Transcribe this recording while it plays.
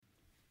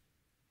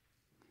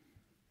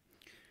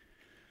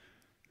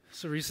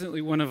So recently,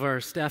 one of our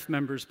staff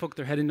members poked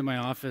their head into my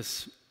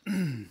office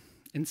and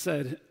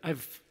said,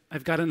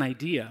 I've got an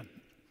idea.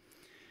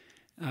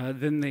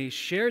 Then they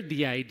shared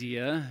the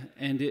idea,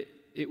 and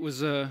it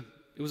was a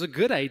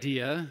good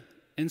idea.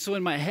 And so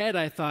in my head,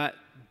 I thought,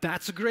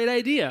 that's a great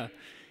idea.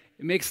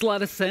 It makes a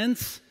lot of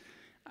sense.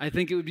 I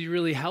think it would be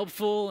really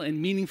helpful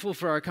and meaningful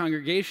for our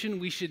congregation.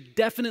 We should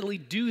definitely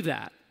do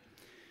that.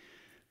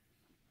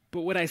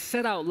 But what I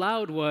said out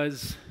loud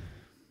was,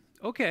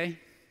 okay.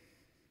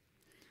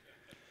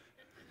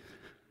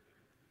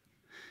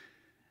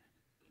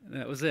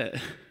 That was it.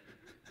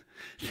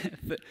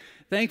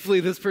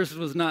 Thankfully, this person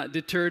was not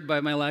deterred by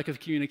my lack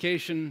of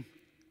communication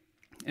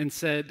and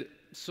said,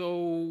 so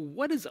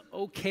what does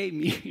okay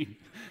mean?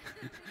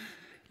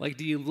 Like,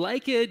 do you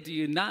like it? Do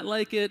you not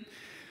like it?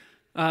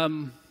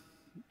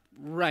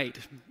 Right.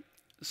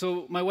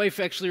 So my wife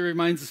actually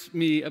reminds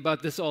me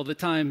about this all the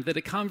time, that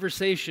a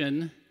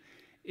conversation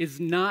is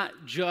not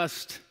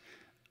just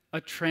a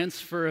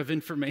transfer of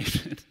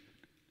information.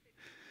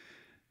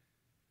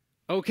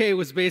 Okay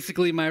was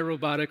basically my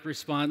robotic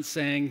response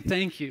saying,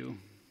 thank you,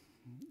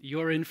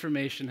 your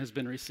information has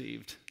been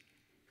received.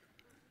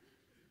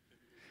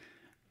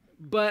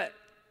 But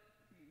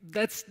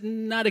that's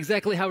not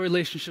exactly how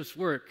relationships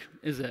work,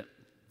 is it?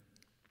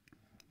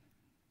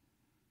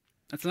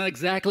 That's not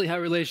exactly how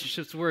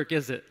relationships work,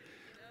 is it?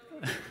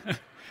 No.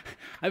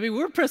 I mean,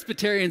 we're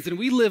Presbyterians and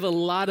we live a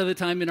lot of the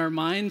time in our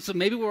minds, so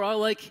maybe we're all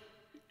like,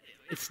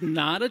 it's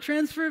not a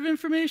transfer of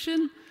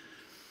information?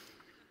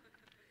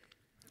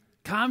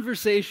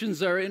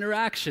 Conversations are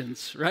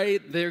interactions,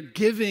 right? They're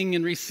giving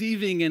and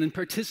receiving and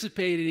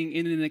participating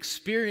in an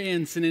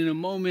experience and in a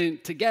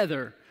moment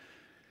together.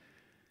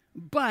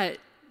 But,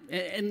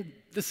 and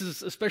this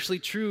is especially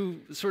true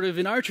sort of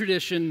in our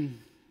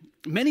tradition,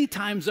 many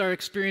times our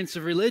experience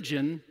of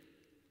religion,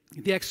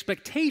 the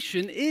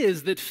expectation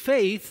is that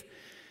faith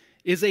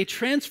is a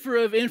transfer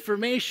of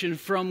information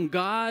from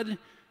God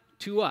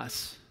to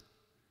us.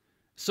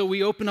 So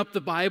we open up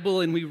the Bible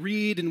and we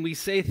read and we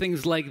say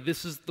things like,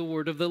 this is the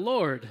word of the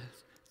Lord.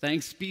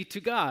 Thanks be to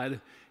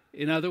God.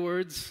 In other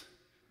words,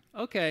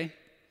 okay.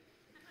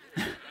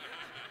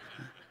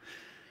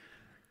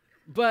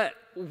 But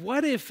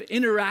what if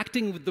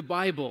interacting with the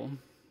Bible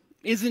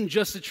isn't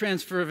just a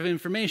transfer of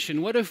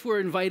information? What if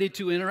we're invited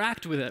to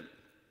interact with it,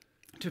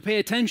 to pay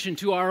attention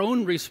to our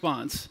own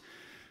response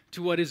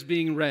to what is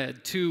being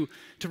read, to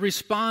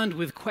respond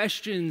with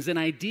questions and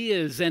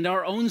ideas and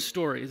our own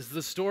stories,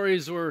 the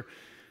stories or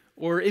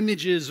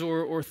images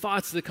or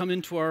thoughts that come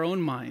into our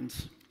own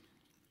minds?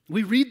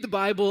 We read the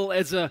Bible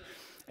as a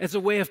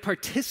way of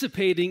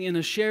participating in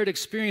a shared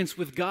experience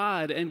with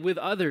God and with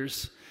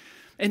others.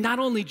 And not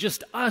only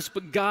just us,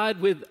 but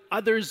God with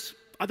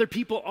other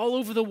people all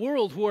over the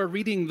world who are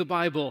reading the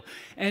Bible,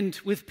 and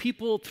with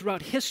people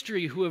throughout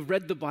history who have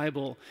read the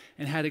Bible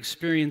and had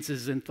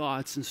experiences and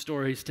thoughts and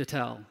stories to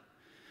tell.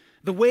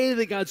 The way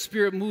that God's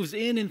Spirit moves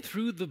in and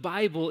through the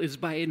Bible is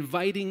by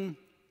inviting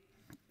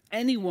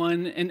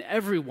anyone and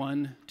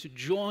everyone to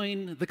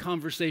join the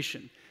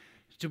conversation,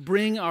 to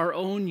bring our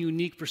own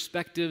unique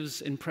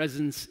perspectives and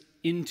presence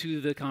into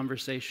the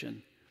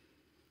conversation.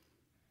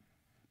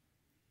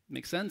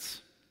 Make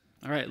sense?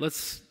 All right,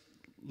 let's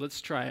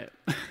try it.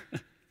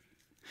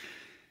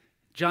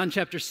 John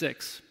chapter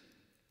 6.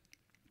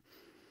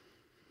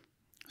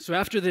 So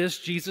after this,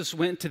 Jesus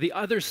went to the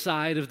other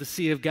side of the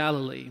Sea of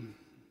Galilee,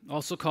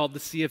 also called the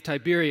Sea of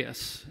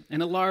Tiberias,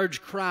 and a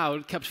large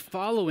crowd kept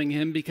following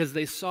him because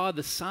they saw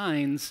the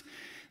signs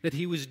that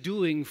he was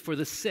doing for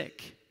the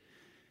sick.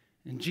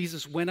 And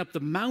Jesus went up the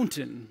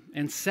mountain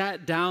and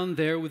sat down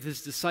there with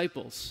his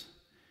disciples.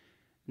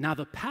 Now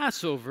the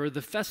Passover,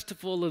 the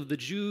festival of the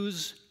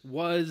Jews,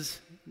 was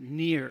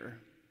near.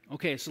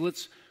 Okay, so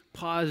let's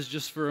pause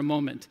just for a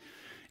moment.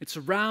 It's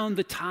around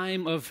the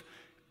time of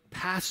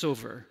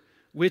Passover,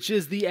 which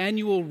is the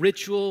annual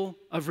ritual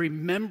of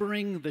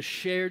remembering the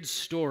shared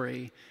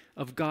story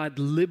of God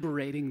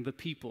liberating the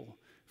people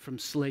from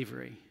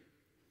slavery.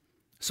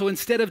 So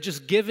instead of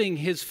just giving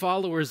his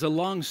followers a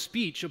long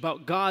speech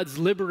about God's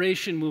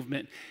liberation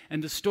movement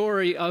and the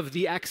story of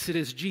the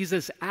Exodus,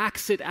 Jesus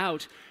acts it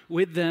out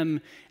with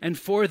them and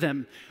for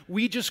them.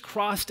 We just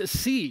crossed a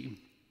sea,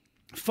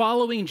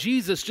 following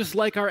Jesus just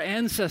like our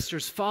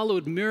ancestors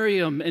followed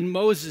Miriam and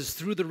Moses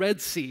through the Red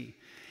Sea.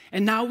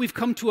 And now we've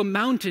come to a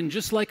mountain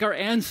just like our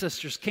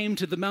ancestors came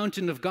to the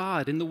mountain of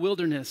God in the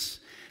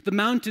wilderness, the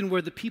mountain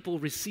where the people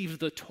received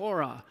the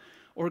Torah,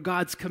 or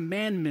God's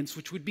commandments,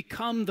 which would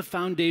become the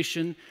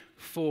foundation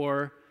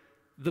for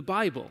the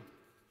Bible.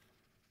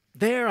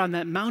 There on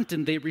that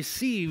mountain, they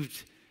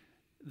received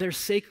their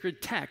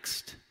sacred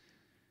text.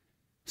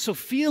 So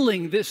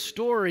feeling this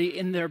story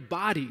in their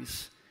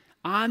bodies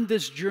on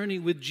this journey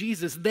with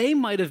Jesus, they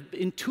might have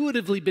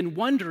intuitively been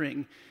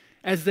wondering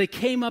as they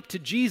came up to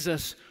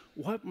Jesus,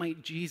 what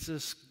might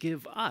Jesus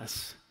give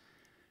us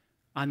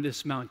on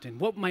this mountain?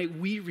 What might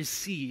we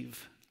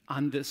receive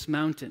on this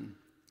mountain?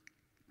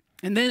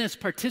 And then as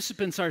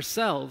participants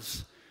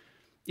ourselves,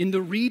 in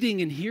the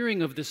reading and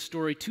hearing of this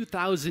story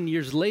 2,000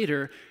 years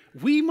later,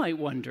 we might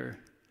wonder,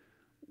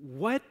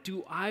 what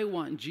do I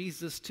want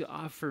Jesus to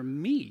offer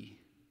me?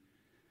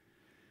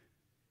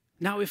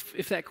 Now,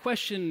 if that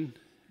question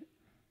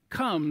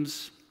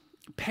comes,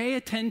 pay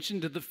attention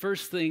to the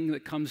first thing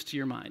that comes to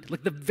your mind,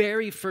 like the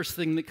very first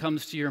thing that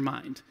comes to your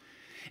mind.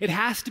 It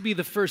has to be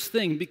the first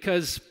thing,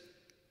 because,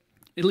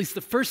 at least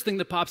the first thing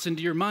that pops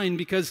into your mind,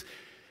 because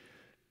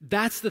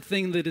that's the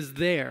thing that is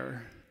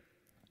there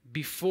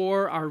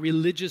before our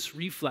religious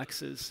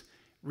reflexes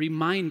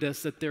remind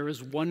us that there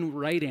is one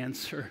right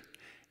answer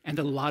and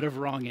a lot of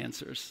wrong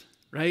answers,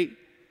 right?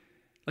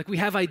 Like, we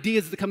have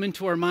ideas that come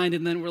into our mind,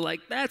 and then we're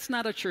like, that's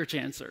not a church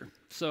answer,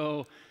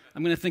 so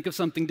I'm going to think of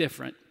something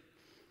different.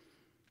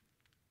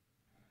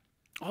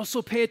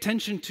 Also, pay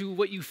attention to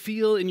what you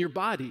feel in your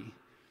body,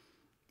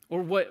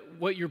 or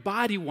what your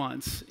body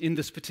wants in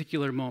this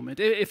particular moment.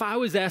 If I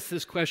was asked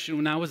this question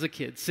when I was a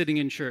kid, sitting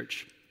in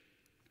church,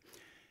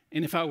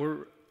 and if I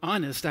were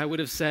honest, I would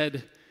have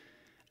said,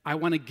 I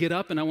want to get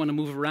up and I want to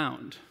move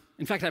around.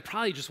 In fact, I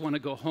probably just want to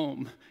go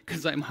home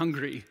because I'm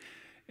hungry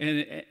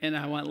and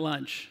I want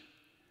lunch.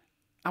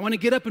 I want to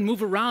get up and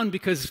move around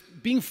because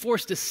being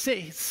forced to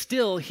sit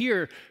still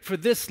here for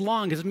this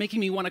long is making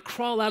me want to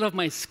crawl out of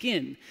my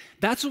skin.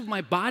 That's what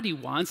my body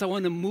wants. I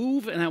want to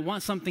move and I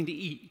want something to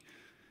eat.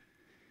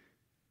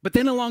 But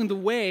then along the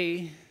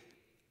way,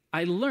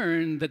 I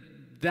learned that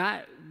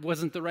that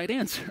wasn't the right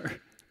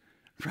answer,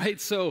 right?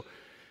 So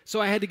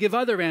I had to give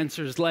other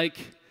answers, like,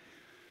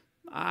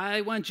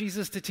 I want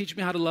Jesus to teach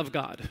me how to love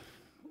God,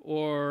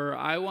 or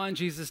I want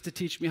Jesus to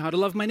teach me how to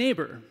love my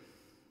neighbor.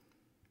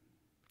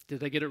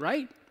 Did I get it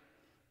right?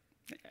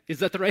 Is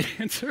that the right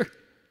answer?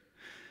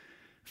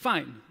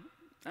 Fine.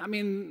 I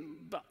mean,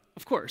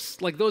 of course,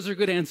 like, those are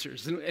good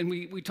answers, and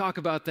we talk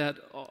about that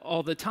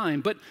all the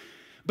time. But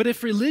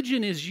if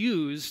religion is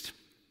used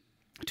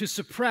to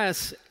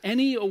suppress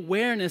any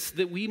awareness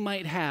that we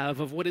might have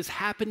of what is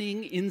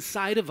happening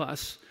inside of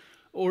us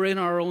or in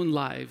our own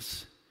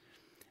lives,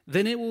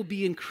 then it will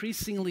be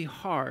increasingly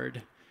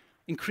harder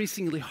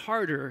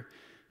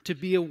to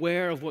be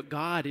aware of what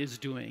God is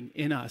doing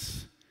in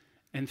us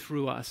and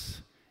through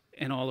us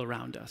and all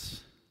around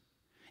us.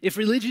 If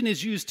religion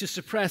is used to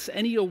suppress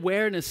any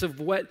awareness of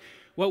what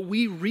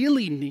we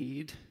really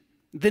need,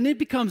 then it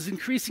becomes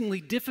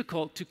increasingly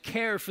difficult to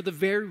care for the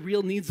very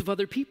real needs of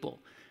other people,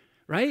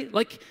 right?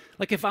 Like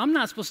if I'm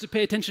not supposed to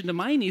pay attention to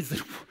my needs,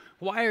 then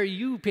why are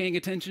you paying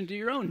attention to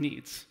your own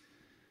needs?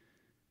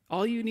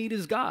 All you need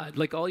is God.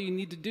 Like, all you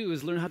need to do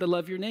is learn how to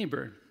love your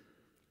neighbor.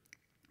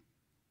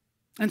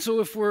 And so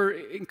if we're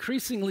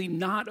increasingly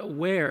not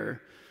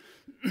aware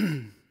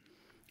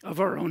of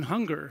our own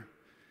hunger,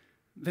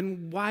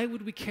 then why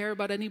would we care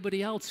about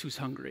anybody else who's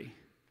hungry?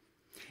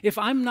 If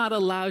I'm not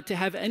allowed to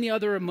have any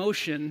other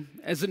emotion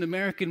as an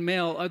American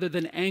male other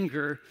than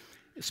anger,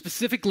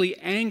 specifically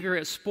anger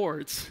at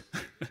sports,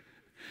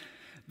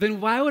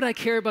 then why would I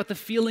care about the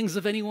feelings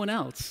of anyone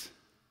else,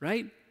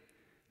 right?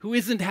 Who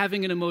isn't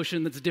having an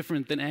emotion that's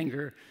different than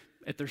anger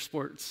at their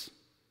sports,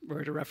 or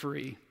at a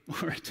referee,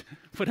 or at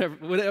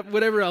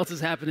whatever else is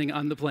happening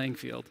on the playing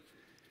field.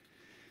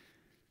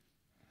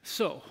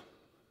 So,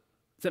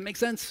 does that make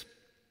sense?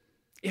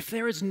 If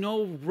there is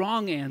no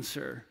wrong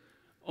answer,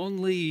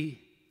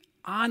 only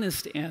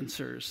honest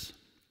answers,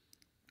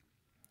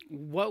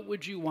 what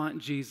would you want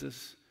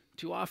Jesus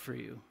to offer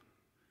you?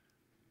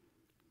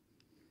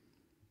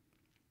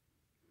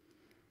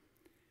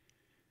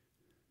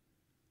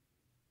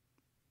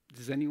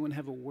 Does anyone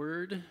have a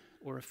word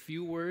or a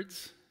few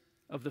words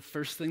of the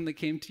first thing that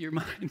came to your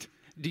mind?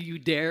 Do you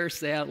dare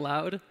say out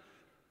loud?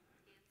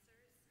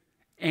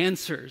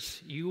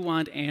 Answers. You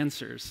want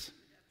answers.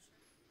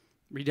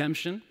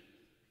 Redemption.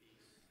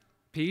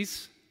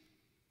 Peace.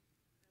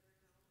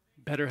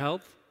 Better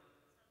health.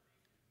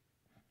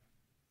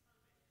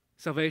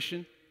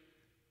 Salvation.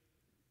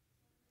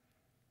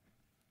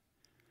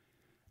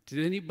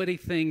 Did anybody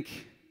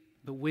think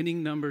the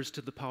winning numbers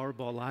to the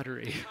Powerball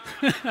lottery?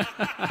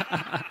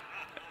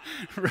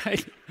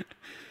 Right?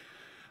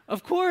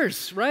 Of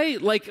course,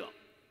 right? Like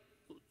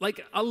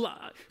a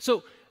lot.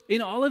 So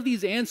in all of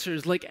these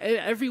answers, like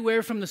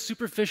everywhere from the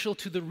superficial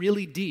to the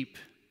really deep,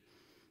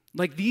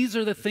 like, these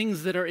are the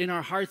things that are in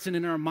our hearts and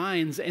in our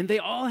minds, and they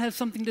all have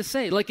something to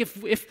say. Like,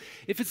 if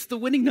it's the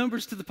winning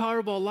numbers to the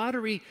Powerball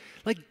lottery,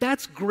 like,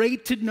 that's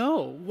great to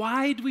know.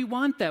 Why do we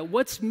want that?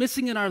 What's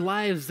missing in our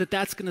lives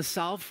that's going to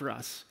solve for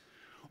us?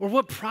 Or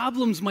what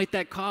problems might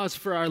that cause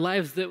for our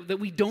lives that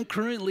we don't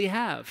currently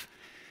have?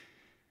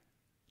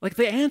 Like,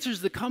 the answers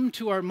that come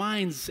to our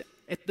minds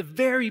at the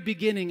very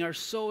beginning are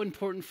so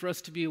important for us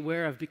to be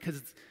aware of,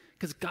 because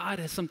God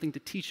has something to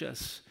teach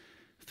us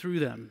through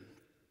them.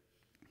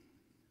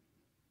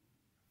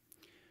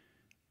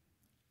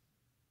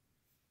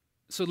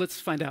 So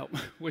let's find out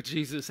what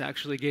Jesus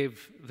actually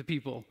gave the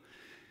people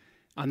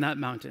on that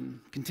mountain.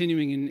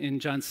 Continuing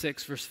in John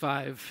 6, verse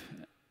 5.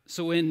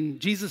 So when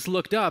Jesus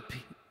looked up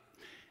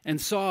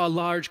and saw a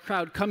large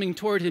crowd coming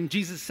toward him,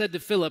 Jesus said to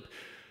Philip,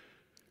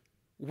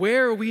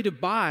 "Where are we to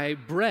buy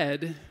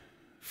bread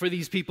for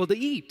these people to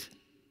eat?"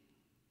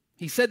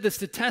 He said this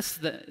to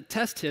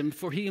test him,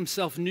 for he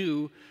himself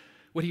knew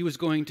what he was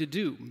going to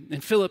do.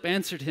 And Philip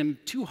answered him,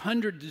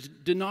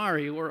 200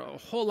 denarii, or a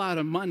whole lot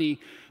of money,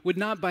 would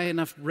not buy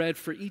enough bread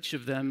for each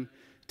of them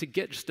to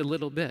get just a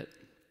little bit.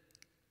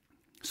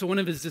 So one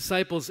of his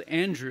disciples,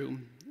 Andrew,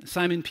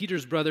 Simon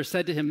Peter's brother,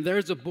 said to him,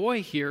 "There's a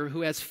boy here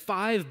who has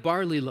 5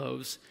 barley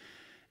loaves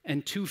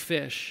and 2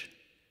 fish.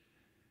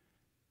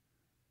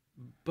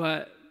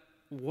 But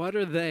what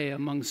are they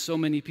among so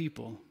many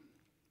people?"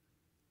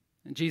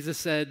 And Jesus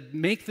said,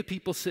 "Make the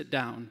people sit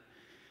down."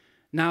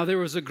 Now there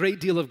was a great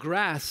deal of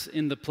grass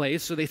in the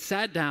place, so they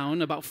sat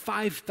down, about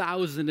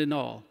 5,000 in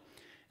all.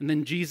 And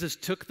then Jesus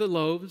took the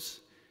loaves,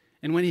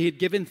 and when he had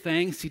given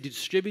thanks, he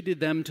distributed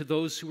them to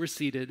those who were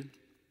seated.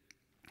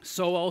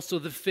 So also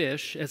the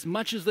fish, as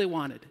much as they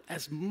wanted.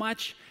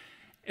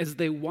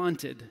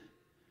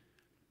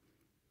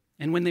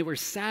 And when they were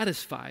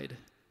satisfied,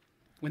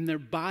 when their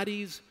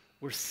bodies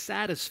were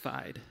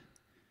satisfied,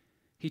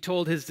 he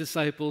told his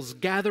disciples,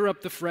 "Gather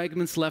up the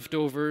fragments left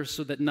over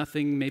so that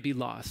nothing may be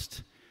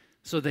lost."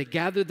 So they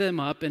gathered them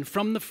up, and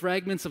from the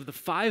fragments of the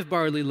 5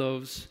 barley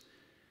loaves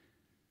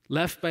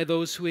left by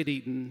those who had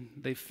eaten,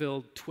 they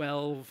filled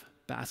 12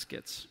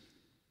 baskets.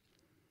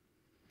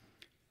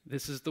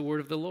 This is the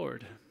word of the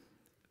Lord.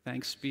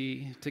 Thanks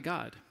be to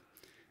God.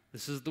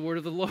 This is the word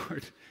of the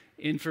Lord.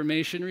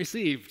 Information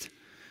received.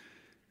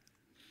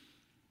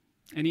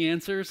 Any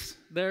answers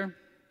there?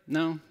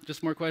 No?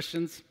 Just more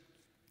questions?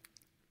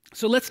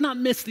 So let's not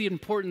miss the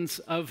importance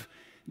of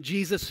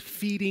Jesus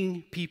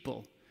feeding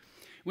people.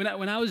 When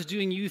I was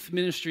doing youth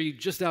ministry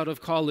just out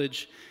of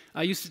college,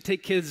 I used to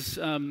take kids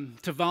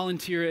to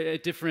volunteer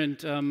at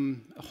different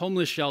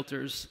homeless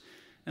shelters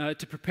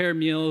to prepare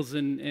meals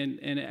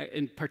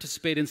and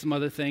participate in some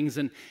other things.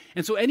 And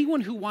so anyone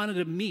who wanted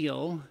a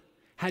meal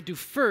had to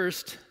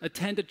first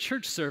attend a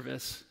church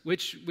service,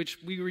 which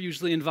we were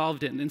usually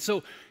involved in. And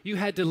so you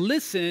had to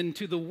listen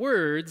to the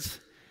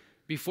words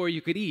before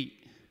you could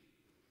eat.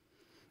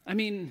 I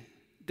mean,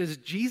 does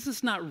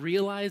Jesus not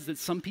realize that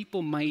some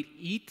people might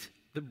eat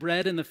the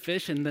bread and the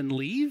fish and then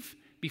leave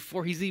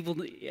before he's able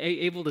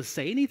to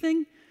say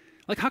anything?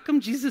 Like, how come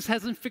Jesus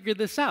hasn't figured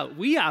this out?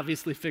 We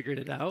obviously figured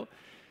it out.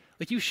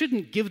 Like, you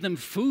shouldn't give them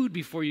food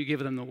before you give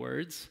them the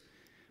words,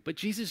 but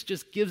Jesus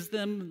just gives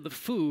them the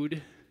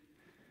food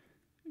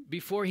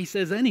before he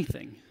says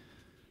anything.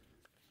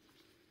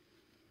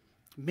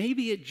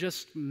 Maybe it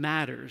just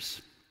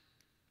matters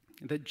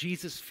that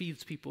Jesus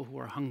feeds people who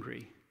are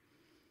hungry.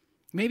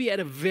 Maybe at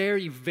a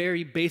very,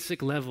 very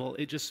basic level,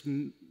 it just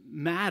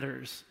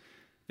matters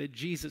that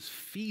Jesus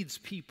feeds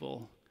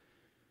people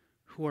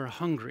who are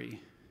hungry.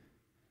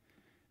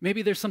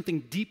 Maybe there's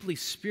something deeply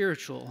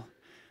spiritual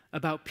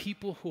about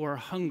people who are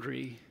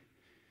hungry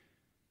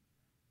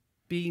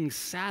being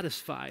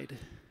satisfied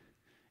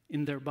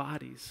in their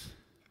bodies.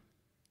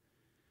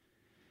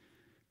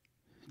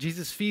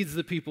 Jesus feeds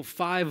the people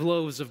 5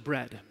 loaves of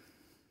bread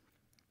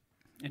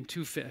and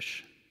 2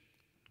 fish.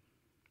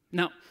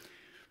 Now,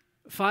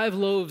 5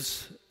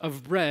 loaves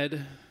of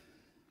bread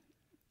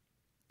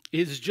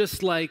is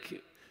just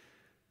like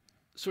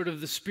sort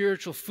of the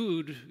spiritual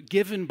food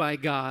given by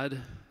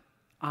God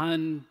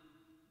on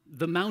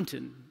the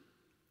mountain,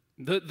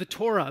 the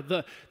Torah,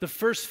 the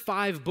first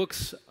 5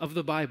 books of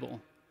the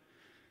Bible.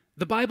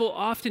 The Bible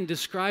often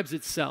describes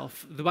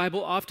itself, the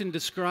Bible often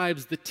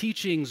describes the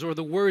teachings or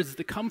the words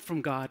that come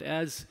from God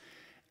as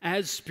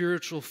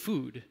spiritual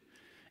food.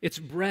 It's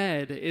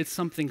bread, it's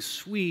something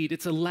sweet,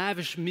 it's a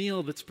lavish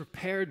meal that's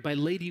prepared by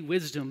Lady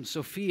Wisdom,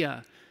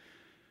 Sophia,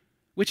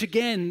 which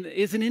again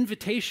is an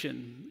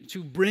invitation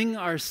to bring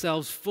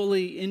ourselves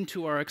fully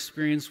into our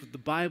experience with the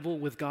Bible,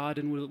 with God,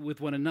 and with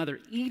one another.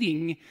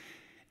 Eating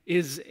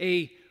is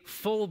a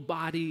full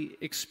body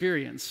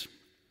experience.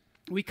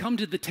 We come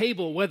to the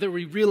table, whether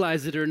we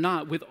realize it or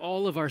not, with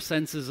all of our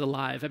senses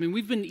alive. I mean,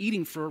 we've been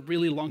eating for a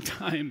really long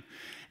time,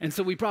 and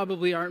so we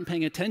probably aren't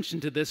paying attention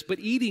to this, but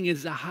eating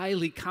is a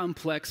highly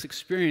complex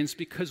experience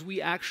because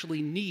we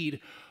actually need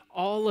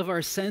all of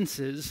our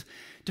senses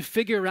to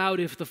figure out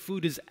if the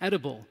food is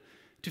edible,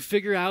 to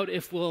figure out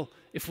if we'll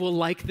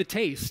like the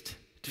taste,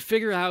 to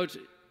figure out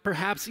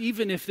perhaps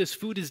even if this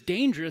food is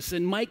dangerous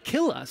and might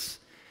kill us.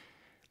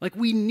 Like,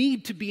 we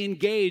need to be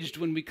engaged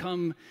when we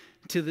come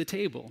to the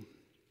table.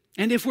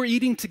 And if we're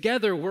eating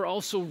together, we're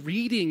also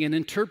reading and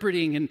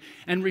interpreting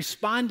and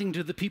responding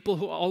to the people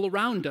who are all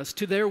around us,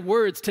 to their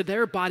words, to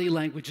their body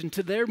language, and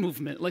to their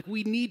movement. Like,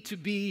 we need to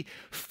be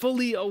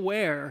fully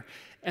aware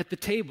at the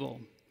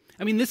table.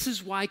 I mean, this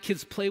is why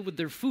kids play with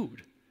their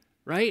food,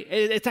 right?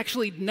 It's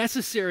actually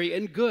necessary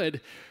and good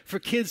for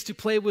kids to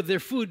play with their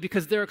food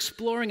because they're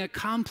exploring a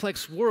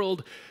complex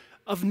world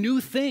of new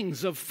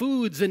things, of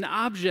foods and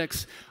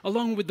objects,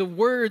 along with the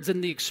words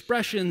and the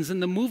expressions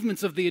and the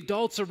movements of the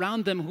adults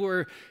around them who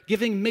are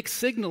giving mixed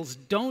signals.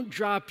 Don't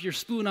drop your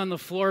spoon on the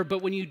floor,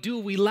 but when you do,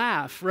 we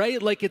laugh,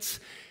 right? Like, it's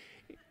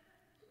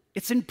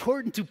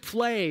important to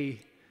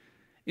play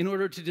in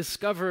order to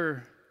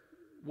discover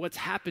what's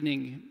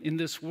happening in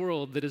this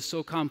world that is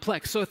so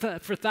complex. So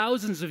for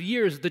thousands of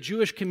years, the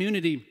Jewish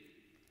community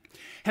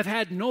have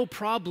had no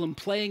problem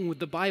playing with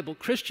the Bible.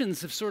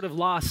 Christians have sort of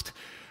lost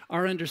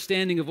our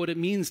understanding of what it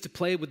means to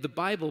play with the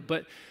Bible,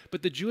 but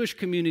the Jewish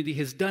community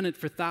has done it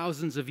for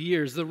thousands of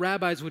years. The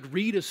rabbis would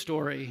read a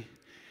story,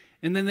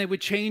 and then they would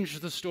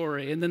change the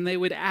story, and then they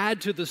would add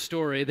to the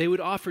story. They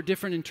would offer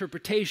different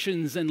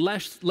interpretations and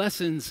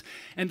lessons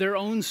and their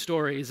own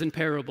stories and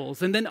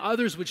parables. And then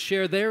others would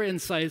share their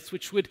insights,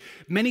 which would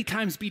many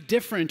times be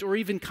different or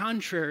even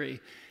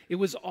contrary. It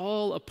was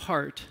all a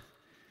part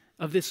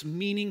of this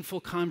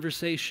meaningful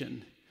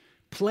conversation.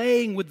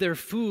 Playing with their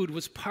food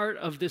was part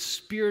of this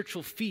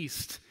spiritual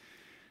feast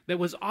that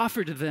was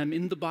offered to them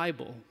in the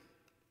Bible.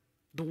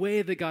 The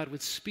way that God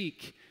would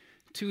speak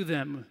to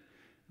them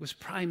was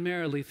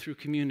primarily through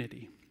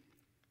community.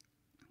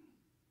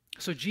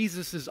 So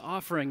Jesus is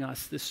offering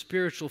us this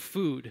spiritual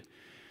food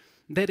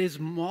that is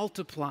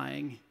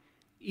multiplying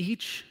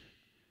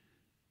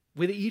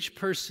with each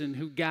person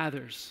who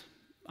gathers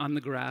on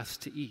the grass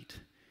to eat.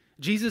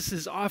 Jesus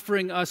is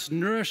offering us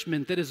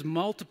nourishment that is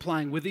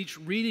multiplying with each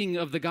reading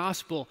of the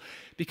gospel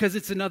because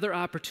it's another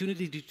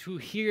opportunity to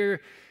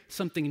hear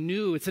something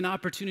new. It's an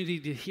opportunity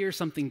to hear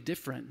something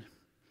different.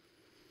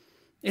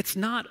 It's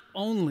not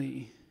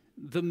only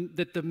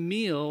that the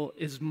meal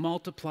is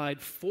multiplied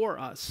for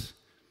us.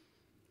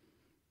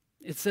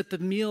 It's that the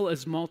meal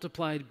is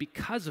multiplied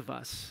because of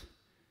us.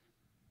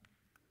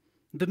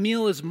 The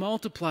meal is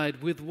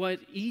multiplied with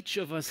what each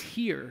of us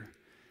hear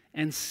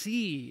and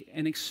see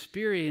and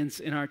experience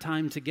in our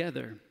time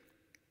together.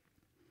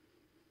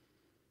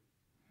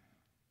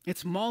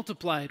 It's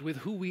multiplied with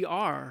who we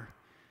are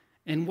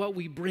and what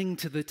we bring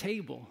to the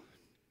table.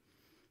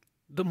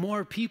 The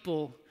more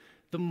people,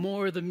 the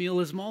more the meal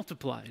is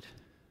multiplied.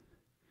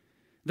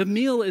 The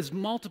meal is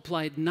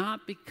multiplied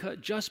not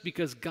just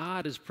because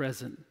God is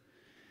present.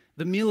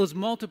 The meal is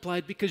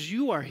multiplied because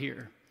you are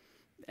here,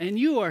 and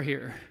you are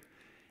here,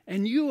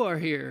 and you are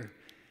here,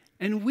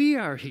 and we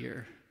are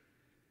here.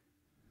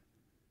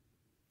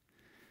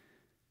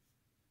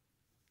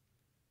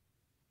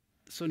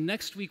 So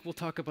next week we'll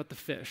talk about the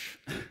fish.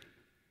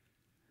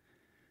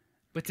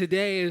 But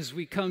today, as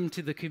we come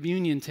to the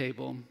communion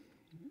table,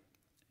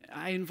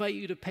 I invite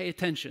you to pay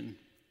attention.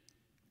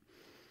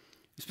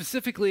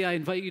 Specifically, I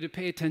invite you to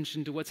pay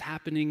attention to what's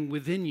happening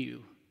within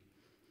you.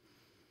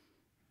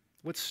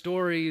 What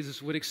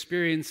stories, what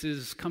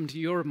experiences come to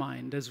your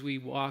mind as we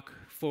walk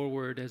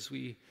forward, as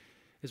we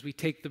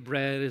take the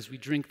bread, as we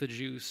drink the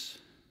juice.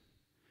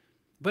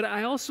 But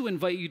I also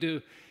invite you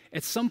to,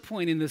 at some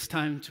point in this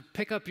time, to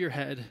pick up your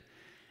head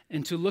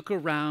and to look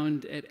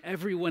around at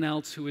everyone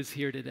else who is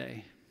here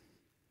today.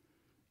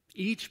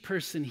 Each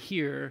person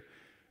here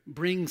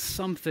brings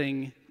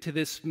something to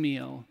this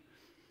meal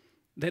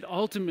that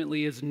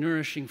ultimately is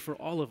nourishing for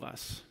all of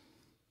us.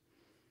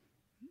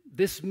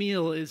 This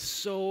meal is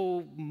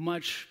so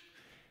much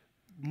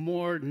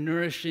more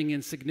nourishing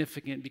and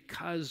significant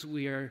because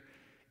we are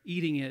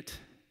eating it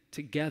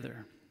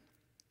together.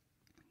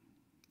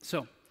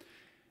 So,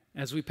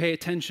 as we pay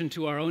attention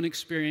to our own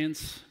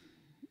experience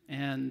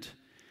and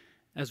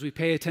as we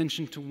pay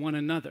attention to one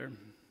another,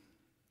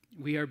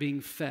 we are being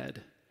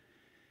fed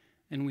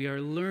and we are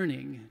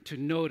learning to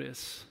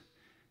notice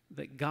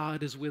that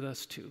God is with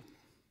us too.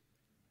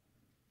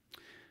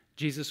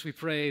 Jesus, we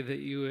pray that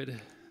you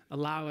would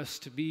allow us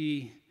to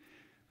be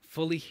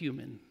fully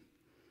human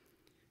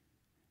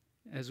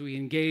as we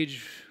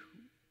engage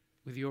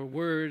with your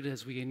word,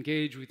 as we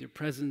engage with your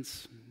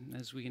presence,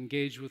 as we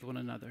engage with one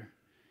another.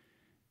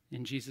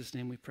 In Jesus'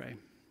 name we pray.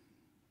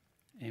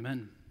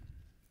 Amen.